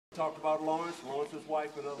Talked about Lawrence's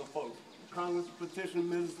wife, and other folks. Congress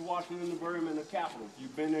petitioned Mrs. Washington to bury him in the Capitol. If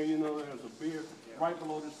you've been there, you know there's a bier right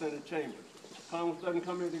below the Senate chambers. Congress doesn't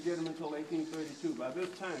come here to get him until 1832. By this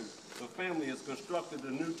time, the family has constructed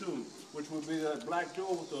a new tomb, which would be that black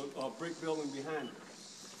jewel with a brick building behind it.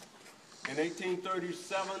 In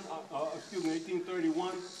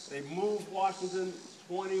 1831, they moved Washington,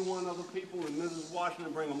 21 other people, and Mrs.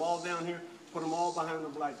 Washington, bring them all down here, put them all behind the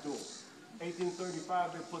black jewel.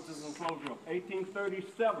 1835, they put this enclosure up.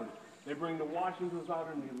 1837, they bring the Washingtons out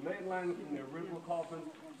in the late lines in their original coffins,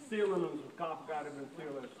 sealing them with copper guy have been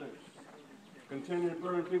sealed ever since. Continued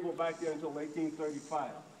burying people back there until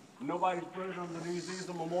 1835. Nobody's buried under these. These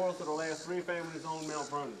are memorials to the last three families on Mount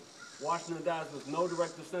Vernon. Washington dies with no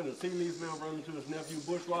direct descendants. He leaves Mount Vernon to his nephew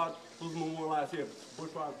Bushrod, who's memorialized here.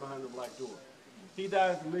 Bushrod's behind the black door. He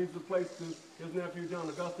dies and leaves the place to his nephew John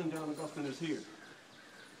Augustine. John Augustine is here.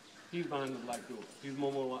 He's behind the black door. He's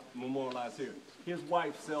memorialized here. His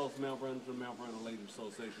wife sells Mount Vernon to the Mount Vernon Ladies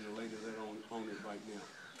Association, the ladies that own it right now.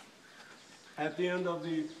 At the end of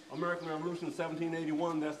the American Revolution in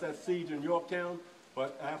 1781, that's that siege in Yorktown.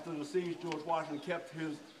 But after the siege, George Washington kept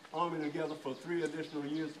his army together for 3 additional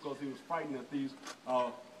years because he was fighting that these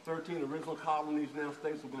 13 original colonies, now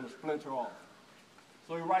states, were going to splinter off.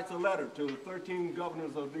 So he writes a letter to the 13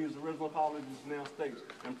 governors of these original colonies, now states,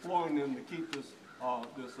 imploring them to keep this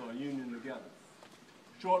union together.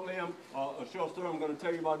 Shortly, a short story I'm going to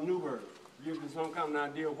tell you about Newburgh. Give you some kind of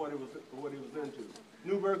idea of what he was into.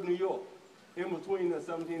 Newburgh, New York. In between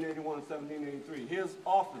 1781 and 1783, his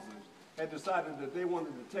officers had decided that they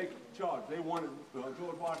wanted to take charge. They wanted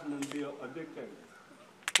George Washington to be a dictator.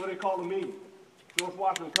 So they called a meeting. George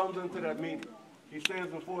Washington comes into that meeting. He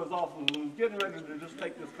stands before his officers and is getting ready to just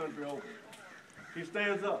take this country over. He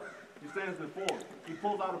stands up. He stands before him. He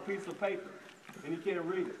pulls out a piece of paper, and he can't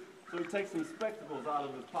read it. So he takes some spectacles out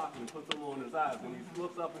of his pocket and puts them on his eyes, and he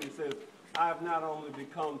looks up and he says, I have not only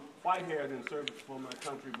become white-haired in service for my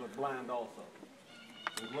country, but blind also.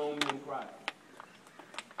 And grown men cried.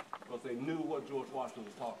 Because they knew what George Washington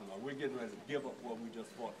was talking about. We're getting ready to give up what we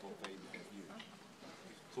just fought for 8 years.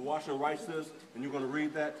 So Washington writes this, and you're going to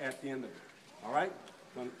read that at the end of it. All right?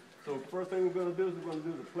 So the first thing we're going to do is we're going to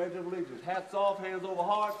do the Pledge of Allegiance. Hats off, hands over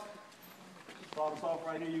hearts. Start us off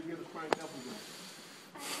right here. You get us cranked up again.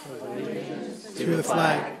 Allegiance to the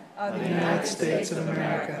flag of the United States of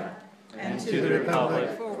America and to the republic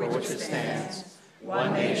for which it stands,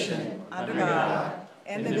 one nation, under God,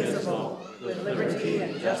 indivisible, with liberty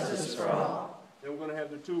and justice for all. Then we're going to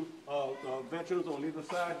have the 2 veterans on either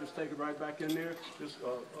side. Just take it right back in there. Just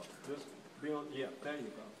be on. Yeah, there you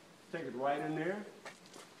go. Take it right in there.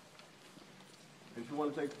 If you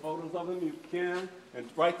want to take photos of them, you can.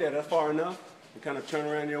 And right there, that's far enough. And kind of turn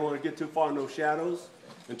around. You don't want to get too far in those shadows.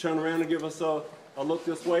 And turn around and give us a look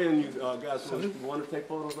this way. And you guys, if you want to take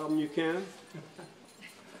photos of them, you can.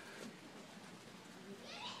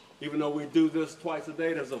 Even though we do this twice a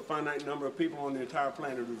day, there's a finite number of people on the entire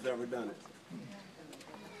planet who's ever done it.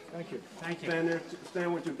 Thank you. Thank you. Stand there,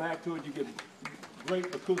 stand with your back to it. You get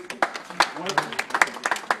great acoustics.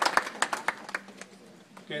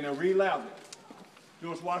 Okay, now read loudly.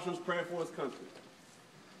 George Washington's prayer for his country.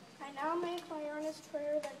 I now make my earnest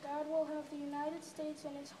prayer that God will have the United States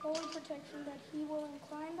in his holy protection, that he will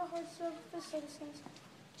incline the hearts of the citizens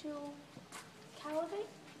to cultivate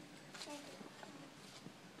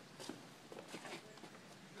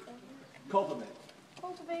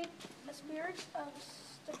a spirit of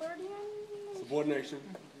subordination,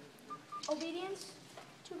 obedience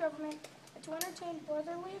to government, and to entertain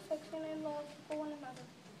brotherly affection and love for one another,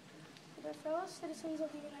 for their fellow citizens of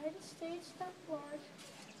the United States at large,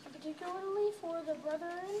 and particularly for the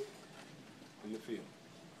brethren in the field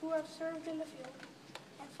who have served in the field.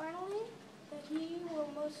 And finally, that he will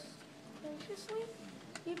most graciously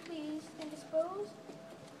be pleased and dispose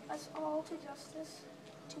us all to justice,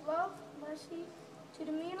 to love, mercy, to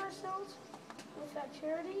demean ourselves with that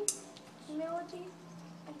charity, humility,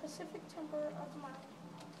 and pacific temper of mind,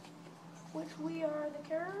 which we are the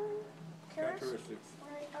characteristics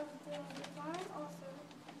of the divine author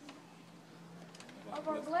of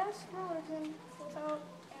our blessed religion, without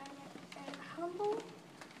an humble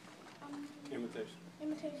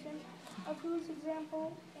imitation of whose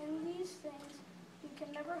example in these things we can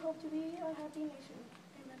never hope to be a happy nation.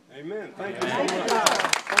 Amen. Thank you so much.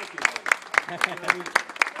 Thank you.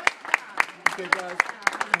 Okay, guys.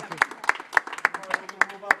 All right, we're going to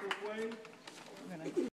move out this way.